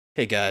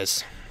Hey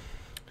guys,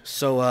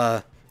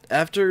 so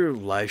after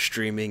live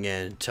streaming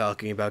and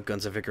talking about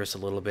Guns of Icarus a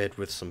little bit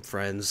with some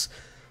friends,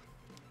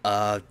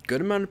 a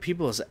good amount of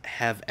people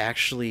have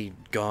actually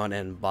gone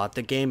and bought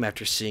the game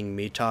after seeing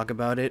me talk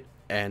about it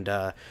and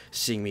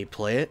seeing me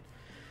play it.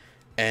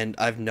 And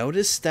I've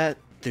noticed that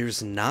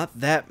there's not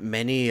that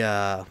many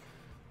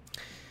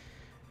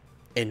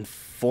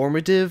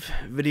informative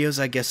videos,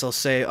 I guess I'll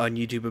say, on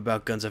YouTube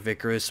about Guns of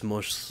Icarus,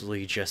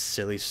 mostly just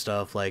silly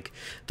stuff like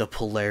the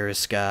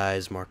Polaris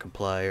guys,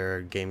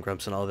 Markiplier, Game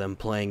Grumps, and all of them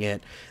playing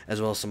it,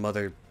 as well as some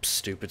other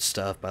stupid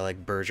stuff by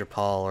like Berger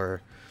Paul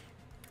or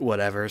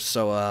whatever.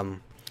 So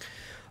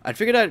I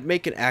figured I'd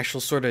make an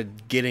actual sort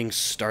of getting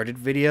started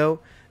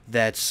video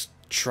that's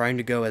trying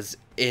to go as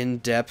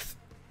in-depth,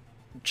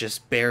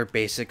 just bare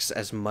basics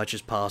as much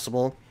as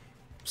possible.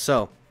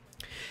 So,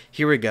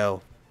 here we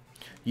go.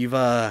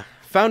 You've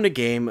found a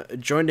game,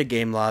 joined a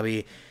game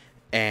lobby,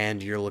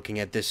 and you're looking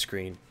at this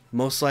screen.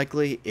 Most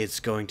likely, it's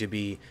going to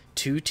be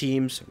two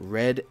teams,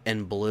 red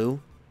and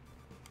blue,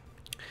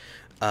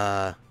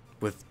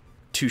 with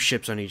two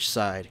ships on each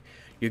side.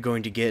 You're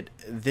going to get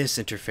this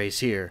interface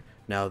here.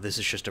 Now, this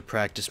is just a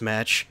practice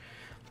match,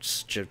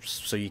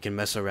 just so you can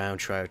mess around,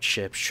 try out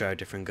ships, try out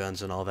different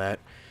guns, and all that.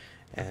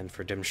 And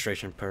for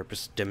demonstration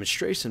purposes,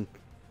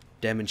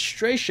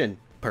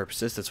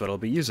 that's what I'll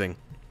be using.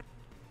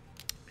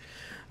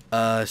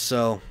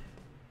 So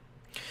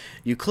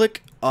you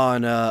click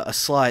on a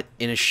slot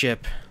in a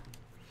ship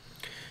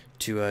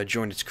to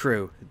join its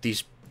crew.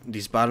 These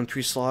bottom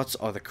three slots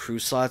are the crew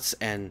slots,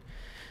 and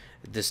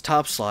this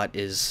top slot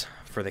is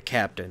for the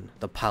captain,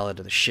 the pilot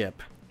of the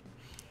ship.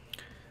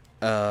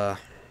 And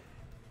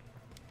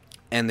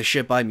the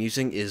ship I'm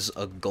using is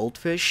a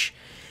Goldfish.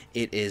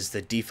 It is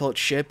the default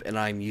ship, and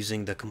I'm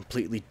using the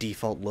completely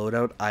default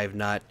loadout. I have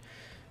not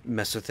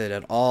messed with it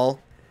at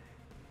all.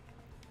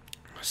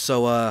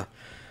 So,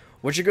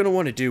 what you're going to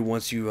want to do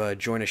once you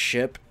join a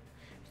ship,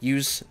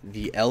 use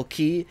the L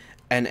key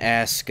and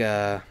ask,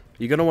 you're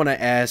going to want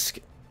to ask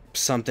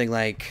something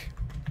like,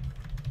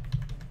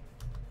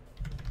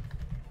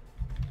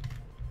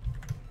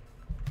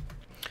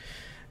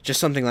 just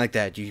something like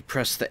that. You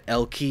press the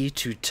L key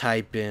to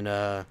type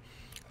in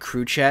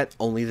crew chat.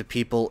 Only the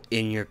people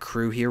in your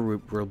crew here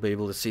will be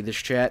able to see this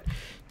chat.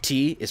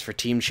 T is for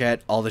team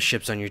chat. All the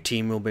ships on your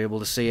team will be able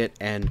to see it.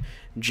 And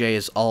J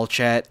is all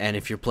chat. And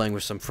if you're playing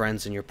with some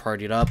friends and you're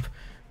partied up,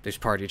 there's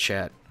party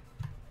chat.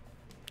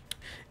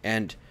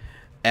 And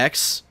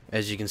X,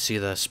 as you can see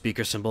the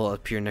speaker symbol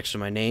up here next to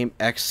my name,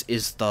 X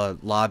is the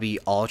lobby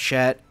all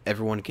chat.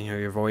 Everyone can hear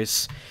your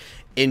voice.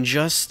 In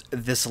just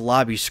this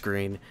lobby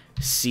screen,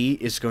 C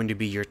is going to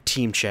be your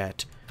team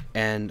chat.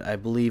 And I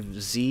believe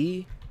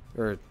Z,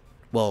 or,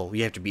 well,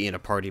 you have to be in a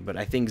party, but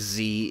I think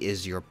Z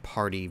is your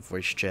party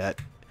voice chat.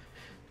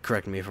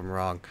 Correct me if I'm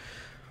wrong.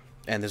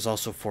 And there's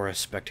also 4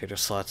 spectator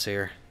slots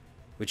here,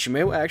 which you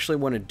may actually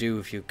want to do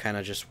if you kind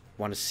of just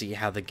want to see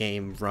how the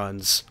game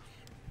runs.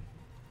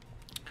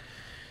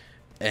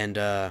 And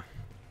the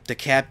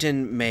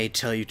captain may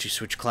tell you to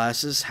switch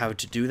classes. How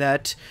to do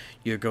that,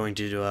 you're going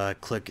to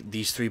click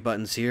these 3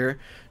 buttons here: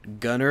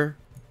 Gunner,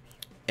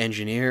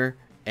 Engineer,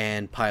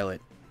 and Pilot.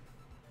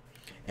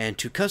 And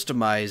to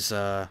customize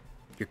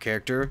your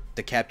character,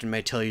 the captain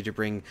may tell you to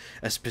bring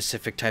a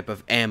specific type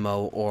of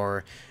ammo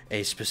or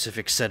a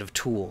specific set of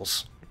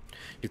tools.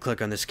 You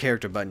click on this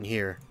character button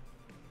here,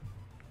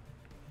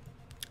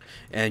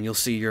 and you'll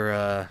see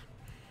your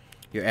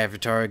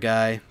avatar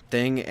guy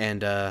thing.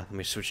 And let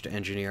me switch to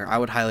engineer. I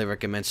would highly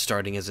recommend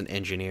starting as an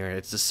engineer.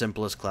 It's the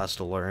simplest class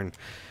to learn,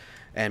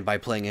 and by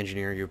playing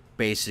engineer, you're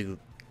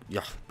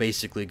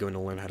basically going to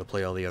learn how to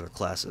play all the other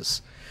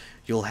classes.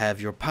 You'll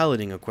have your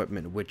piloting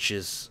equipment, which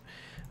is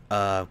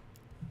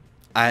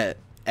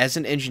as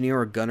an engineer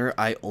or gunner,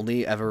 I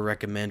only ever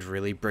recommend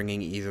really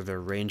bringing either the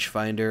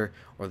rangefinder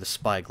or the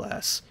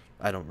spyglass.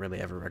 I don't really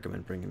ever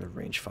recommend bringing the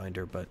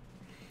rangefinder, but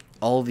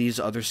all these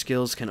other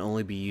skills can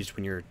only be used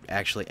when you're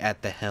actually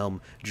at the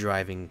helm,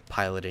 driving,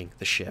 piloting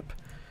the ship.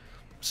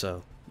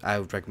 So I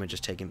would recommend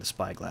just taking the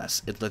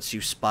spyglass. It lets you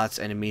spot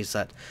enemies,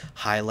 that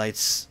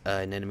highlights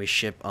an enemy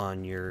ship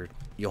on your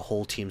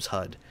whole team's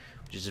HUD,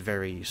 which is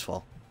very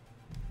useful.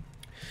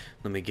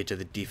 Let me get to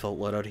the default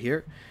loadout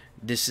here.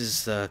 This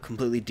is the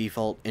completely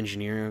default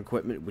engineering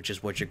equipment, which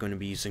is what you're going to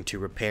be using to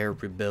repair,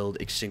 rebuild,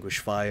 extinguish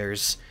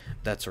fires,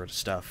 that sort of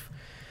stuff.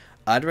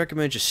 I'd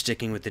recommend just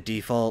sticking with the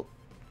default,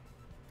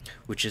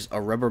 which is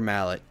a rubber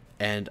mallet,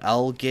 and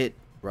I'll get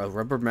a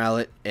rubber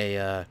mallet,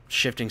 a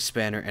shifting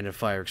spanner, and a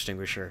fire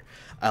extinguisher.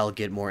 I'll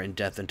get more in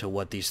depth into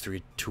what these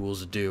 3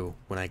 tools do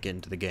when I get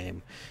into the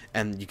game.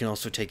 And you can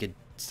also take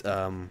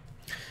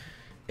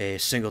a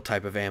single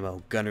type of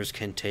ammo. Gunners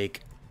can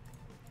take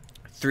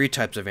 3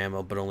 types of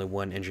ammo, but only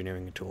 1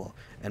 engineering tool.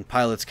 And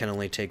pilots can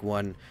only take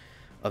 1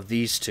 of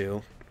these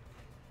 2,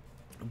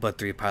 but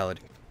 3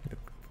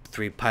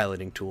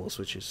 piloting tools,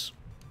 which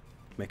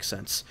makes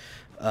sense.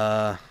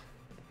 So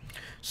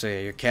yeah,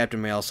 your captain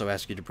may also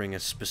ask you to bring a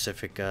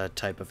specific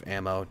type of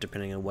ammo,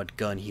 depending on what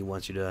gun he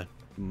wants you to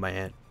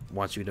man.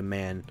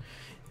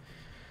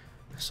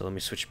 So let me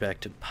switch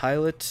back to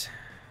pilot.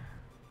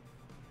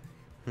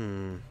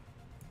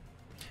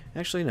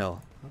 Actually,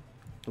 no.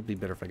 It'll be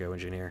better if I go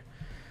engineer.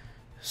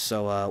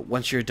 So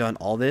once you're done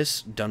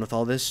with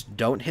all this,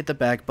 don't hit the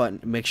back button.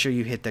 Make sure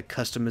you hit the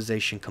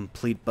customization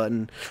complete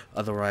button.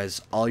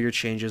 Otherwise, all your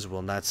changes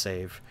will not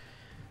save.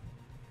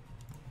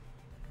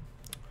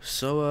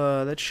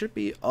 So that should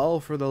be all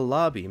for the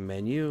lobby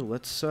menu.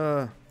 Let's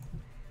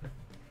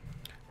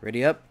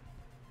ready up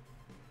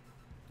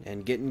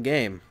and get in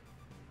game.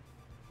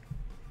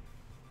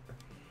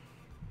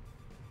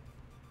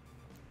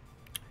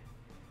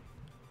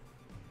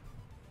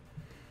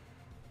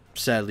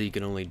 Sadly, you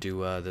can only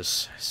do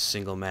this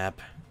single map,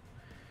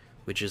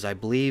 which is, I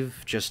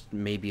believe, just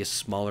maybe a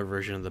smaller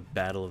version of the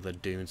Battle of the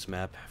Dunes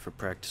map for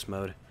practice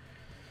mode.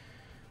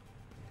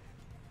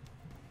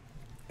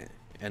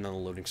 And on the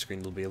loading screen,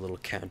 there'll be a little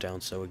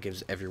countdown, so it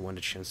gives everyone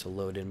a chance to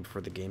load in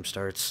before the game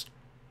starts.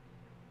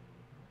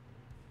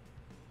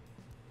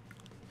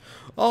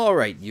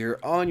 Alright, you're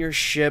on your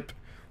ship.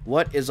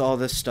 What is all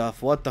this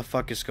stuff? What the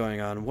fuck is going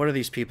on? What are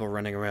these people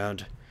running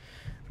around?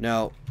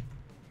 Now,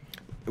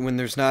 when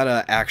there's not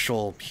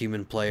actual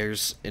human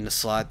players in a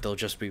slot, they'll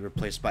just be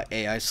replaced by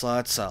AI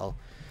slots.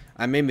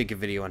 I may make a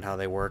video on how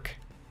they work.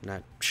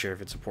 Not sure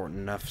if it's important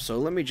enough. So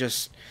let me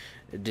just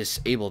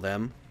disable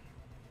them.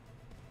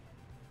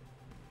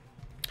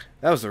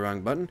 That was the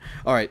wrong button.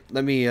 Alright,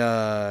 let me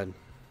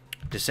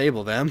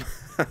disable them.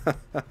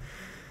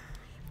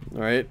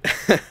 Alright.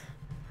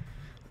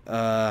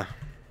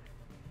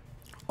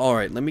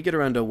 Alright, let me get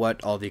around to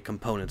what all the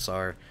components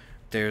are.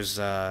 There's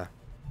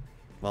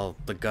well,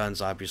 the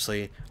guns,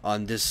 obviously.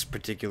 On this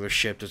particular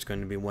ship, there's going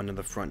to be one in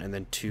the front and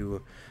then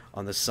two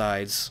on the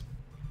sides.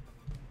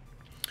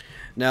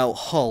 Now,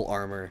 hull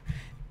armor.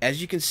 As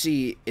you can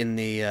see in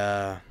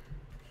the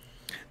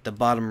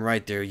bottom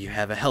right there, you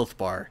have a health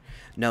bar.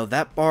 Now,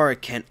 that bar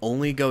can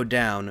only go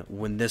down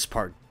when this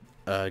part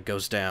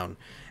goes down.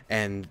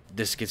 And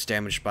this gets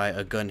damaged by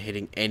a gun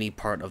hitting any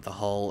part of the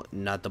hull,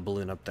 not the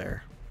balloon up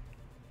there.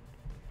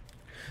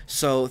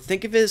 So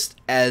think of it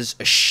as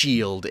a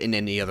shield in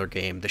any other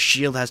game. The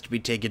shield has to be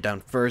taken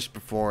down first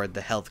before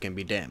the health can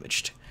be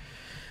damaged.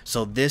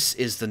 So this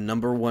is the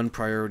 #1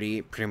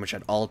 priority pretty much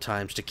at all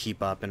times to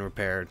keep up and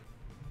repaired.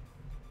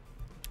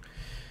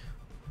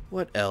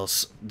 What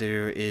else?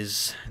 There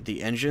is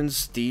the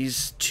engines.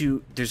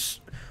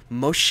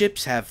 Most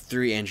ships have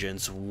 3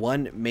 engines.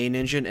 1 main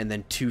engine and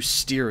then 2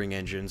 steering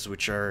engines,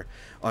 which are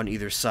on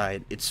either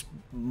side. It's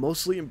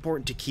mostly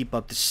important to keep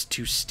up the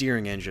 2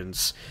 steering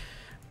engines.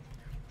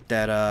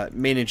 That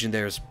main engine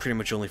there is pretty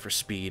much only for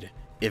speed.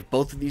 If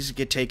both of these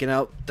get taken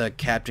out, the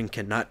captain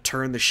cannot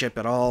turn the ship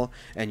at all,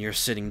 and you're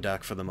sitting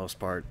duck for the most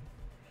part.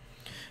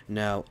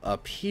 Now,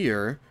 up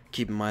here,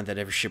 keep in mind that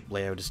every ship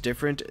layout is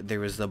different.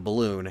 There is the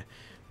balloon.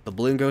 The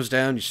balloon goes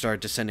down, you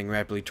start descending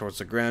rapidly towards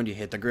the ground, you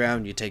hit the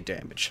ground, you take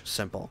damage.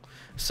 Simple.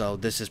 So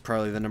this is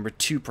probably the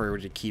 #2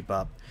 priority to keep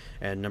up,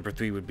 and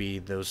 #3 would be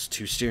those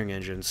 2 steering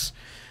engines.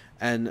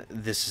 And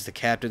this is the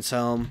captain's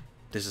helm.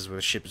 This is where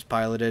the ship is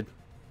piloted.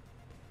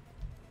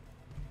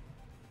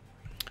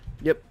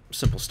 Yep,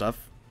 simple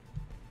stuff.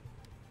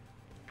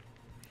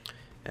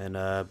 And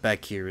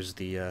back here is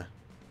the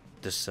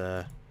this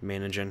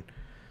main engine.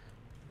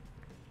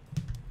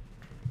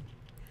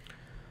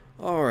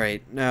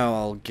 Alright, now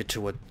I'll get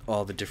to what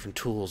all the different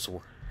tools,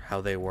 how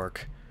they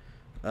work.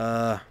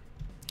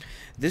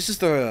 This is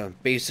the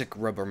basic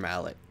rubber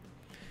mallet.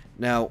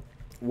 Now,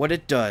 what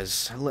it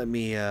does, let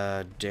me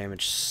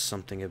damage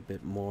something a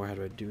bit more. How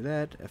do I do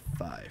that?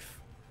 F5.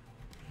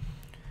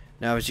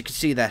 Now, as you can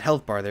see, that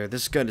health bar there,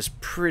 this gun is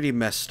pretty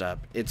messed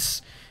up.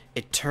 It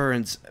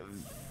turns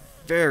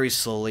very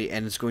slowly,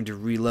 and it's going to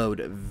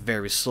reload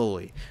very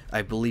slowly.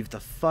 I believe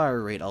the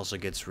fire rate also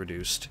gets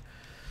reduced.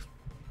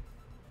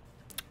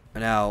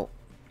 Now,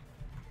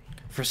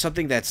 for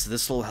something that's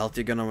this low health,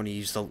 you're going to want to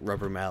use the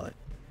rubber mallet.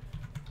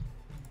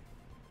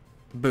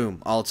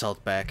 Boom, all its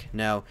health back.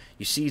 Now,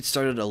 you see it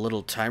started a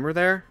little timer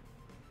there?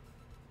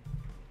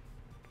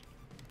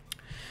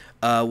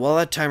 While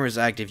that timer is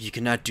active, you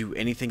cannot do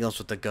anything else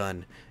with the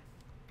gun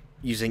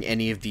using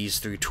any of these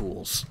 3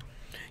 tools.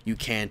 You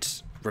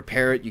can't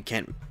repair it, you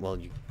can't, well,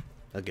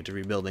 I'll get to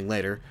rebuilding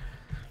later.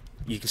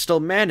 You can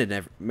still man it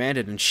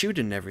and shoot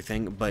it and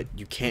everything, but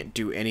you can't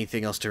do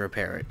anything else to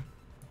repair it.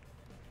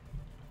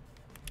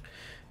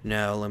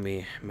 Now, let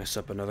me mess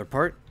up another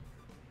part.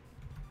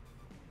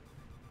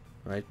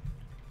 Right.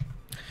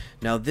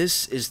 Now,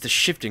 this is the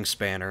shifting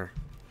spanner.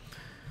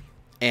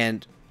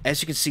 And,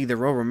 as you can see, the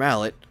rubber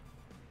mallet,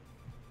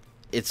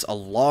 it's a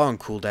long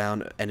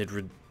cooldown, and it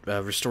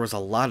restores a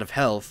lot of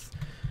health.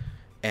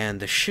 And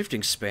the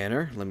shifting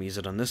spanner, let me use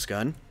it on this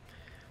gun,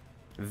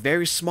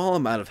 very small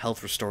amount of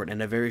health restored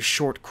and a very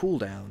short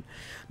cooldown.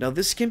 Now,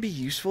 this can be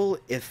useful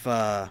if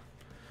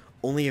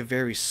only a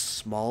very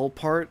small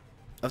part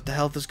of the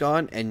health is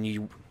gone, and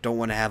you don't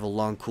want to have a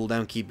long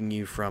cooldown keeping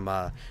you from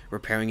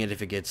repairing it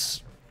if it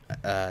gets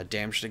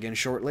damaged again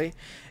shortly.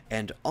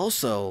 And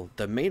also,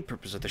 the main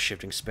purpose of the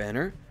shifting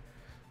spanner,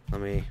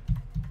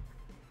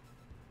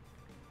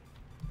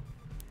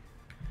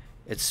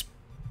 it's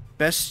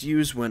best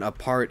used when a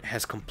part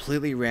has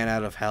completely ran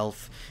out of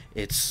health.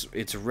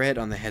 It's red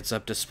on the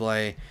heads-up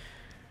display,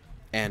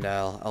 and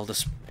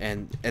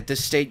and at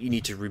this state you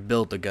need to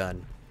rebuild the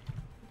gun.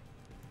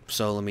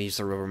 So let me use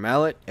the rubber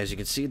mallet. As you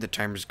can see, the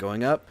timer's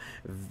going up.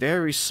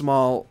 Very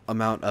small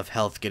amount of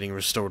health getting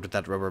restored with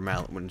that rubber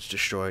mallet when it's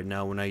destroyed.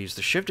 Now when I use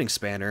the shifting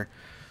spanner,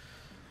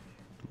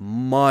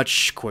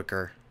 much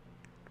quicker.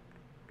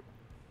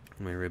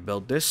 Let me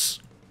rebuild this.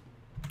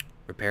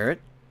 Repair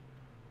it.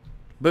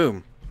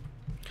 Boom.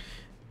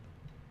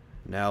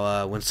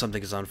 Now when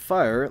something is on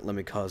fire, let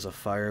me cause a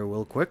fire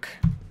real quick.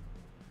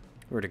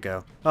 Where'd it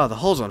go? Oh, the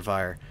hole's on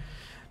fire.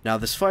 Now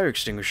this fire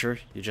extinguisher,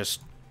 you just...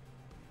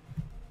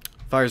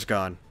 Fire's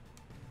gone.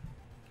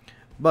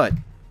 But,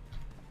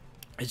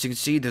 as you can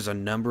see, there's a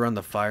number on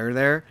the fire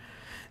there.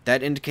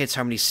 That indicates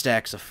how many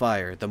stacks of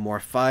fire. The more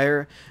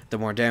fire, the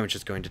more damage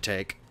it's going to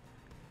take.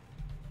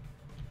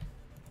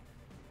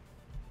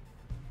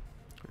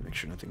 Make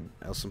sure nothing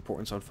else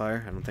important's on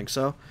fire. I don't think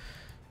so.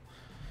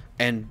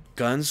 And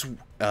guns,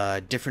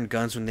 different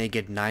guns, when they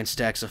get 9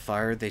 stacks of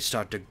fire, they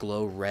start to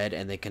glow red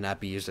and they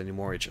cannot be used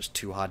anymore. It's just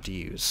too hot to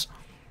use.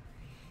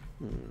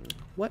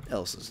 What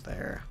else is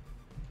there?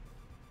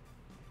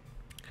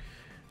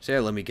 So yeah,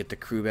 let me get the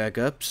crew back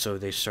up so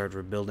they start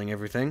rebuilding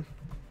everything.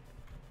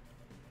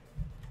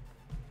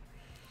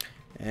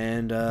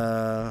 And,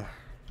 alright,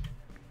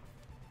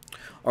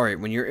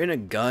 when you're in a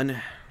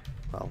gun,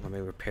 well, let me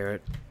repair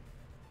it.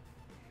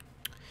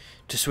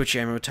 To switch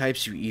ammo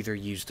types, you either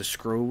use the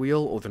scroll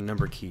wheel or the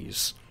number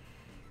keys.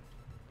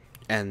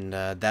 And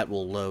that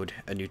will load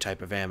a new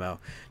type of ammo.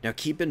 Now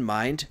keep in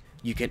mind,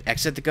 you can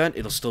exit the gun,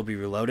 it'll still be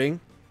reloading,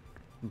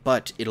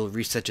 but it'll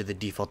reset to the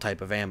default type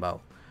of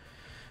ammo.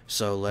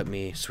 So let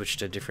me switch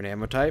to a different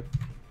ammo type.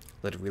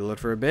 Let it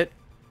reload for a bit.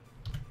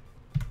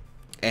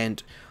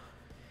 And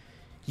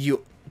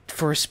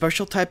for a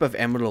special type of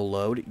ammo to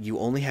load, you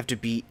only have to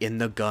be in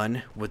the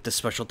gun with the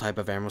special type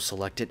of ammo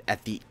selected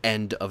at the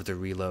end of the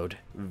reload.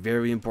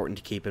 Very important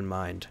to keep in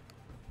mind.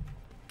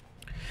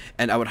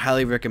 And I would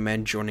highly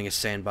recommend joining a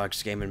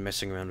sandbox game and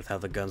messing around with how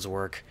the guns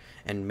work,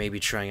 and maybe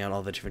trying out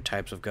all the different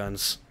types of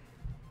guns.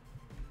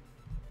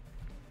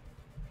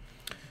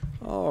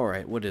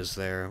 Alright, what is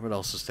there? What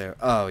else is there?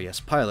 Oh, yes,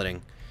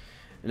 piloting.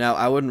 Now,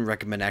 I wouldn't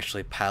recommend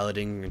actually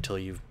piloting until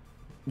you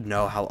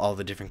know how all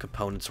the different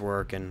components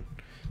work and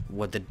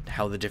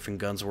how the different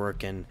guns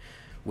work and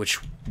which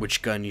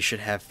gun you should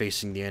have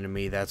facing the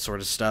enemy, that sort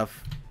of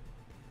stuff.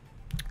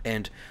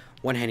 And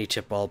one handy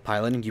tip while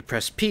piloting, you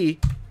press P,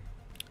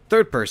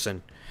 third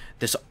person.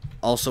 This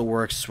also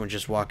works when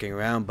just walking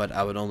around, but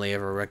I would only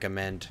ever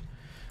recommend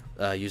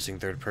using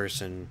third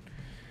person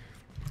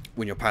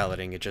when you're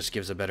piloting. It just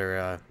gives a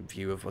better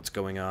view of what's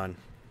going on.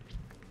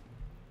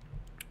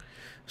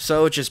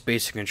 So just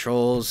basic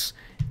controls.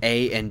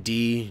 A and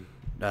D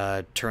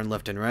turn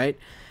left and right.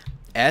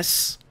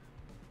 S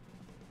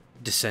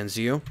descends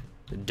you.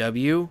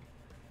 W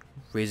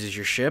raises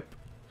your ship.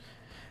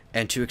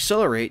 And to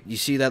accelerate, you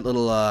see that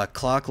little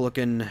clock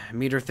looking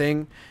meter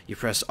thing? You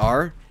press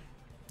R,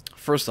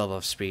 first level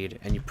of speed,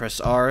 and you press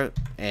R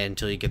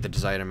until you get the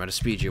desired amount of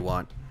speed you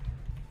want.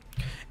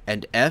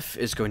 And F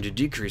is going to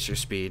decrease your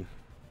speed.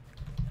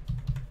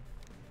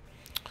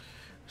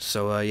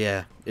 So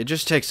yeah, it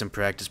just takes some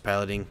practice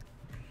piloting.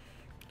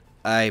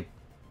 I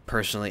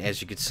personally,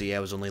 as you can see, I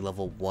was only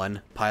level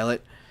 1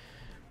 pilot,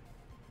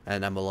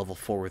 and I'm a level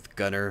 4 with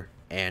gunner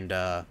and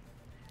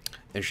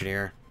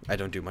engineer. I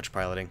don't do much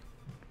piloting.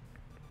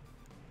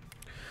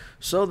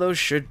 So those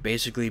should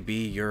basically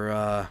be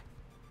your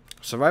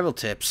survival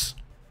tips.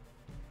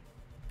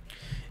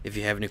 If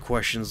you have any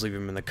questions, leave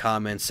them in the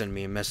comments, send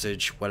me a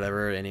message,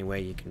 whatever.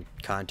 Anyway, you can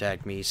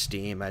contact me,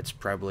 Steam. That's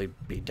probably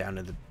be down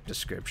in the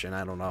description.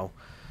 I don't know.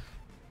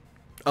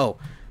 Oh,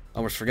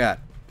 almost forgot.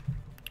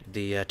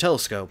 The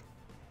telescope.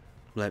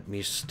 Let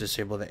me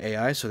disable the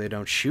AI so they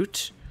don't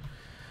shoot.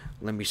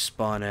 Let me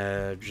spawn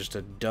just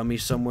a dummy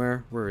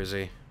somewhere. Where is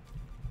he?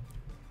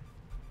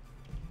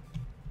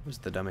 Where's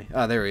the dummy?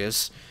 Ah, there he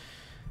is.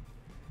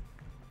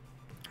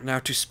 Now,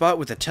 to spot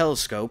with a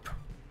telescope,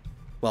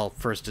 well,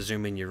 first to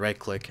zoom in, you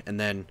right-click, and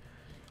then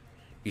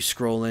you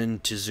scroll in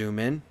to zoom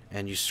in,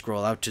 and you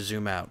scroll out to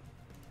zoom out.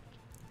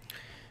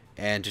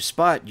 And to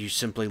spot, you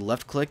simply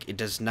left-click. It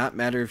does not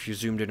matter if you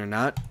zoomed in or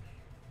not.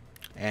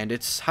 And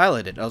it's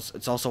highlighted.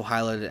 It's also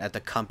highlighted at the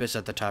compass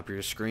at the top of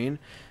your screen.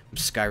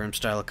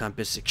 Skyrim-style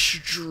compass.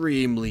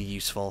 Extremely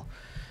useful.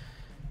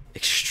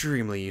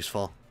 Extremely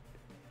useful.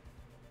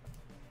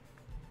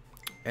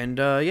 And,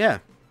 yeah.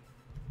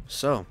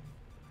 So,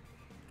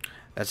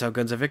 that's how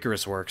Guns of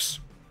Icarus works.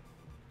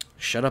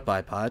 Shut up,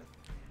 iPod.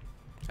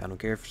 I don't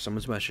care if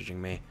someone's messaging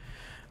me.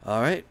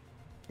 Alright.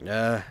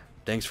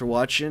 Thanks for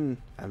watching.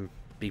 I'd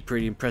be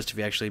pretty impressed if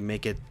you actually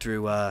make it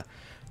through,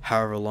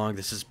 however long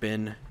this has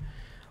been.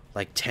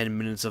 Like 10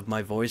 minutes of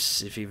my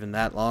voice, if even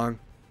that long.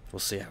 We'll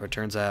see how it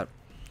turns out.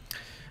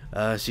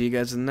 See you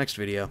guys in the next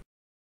video.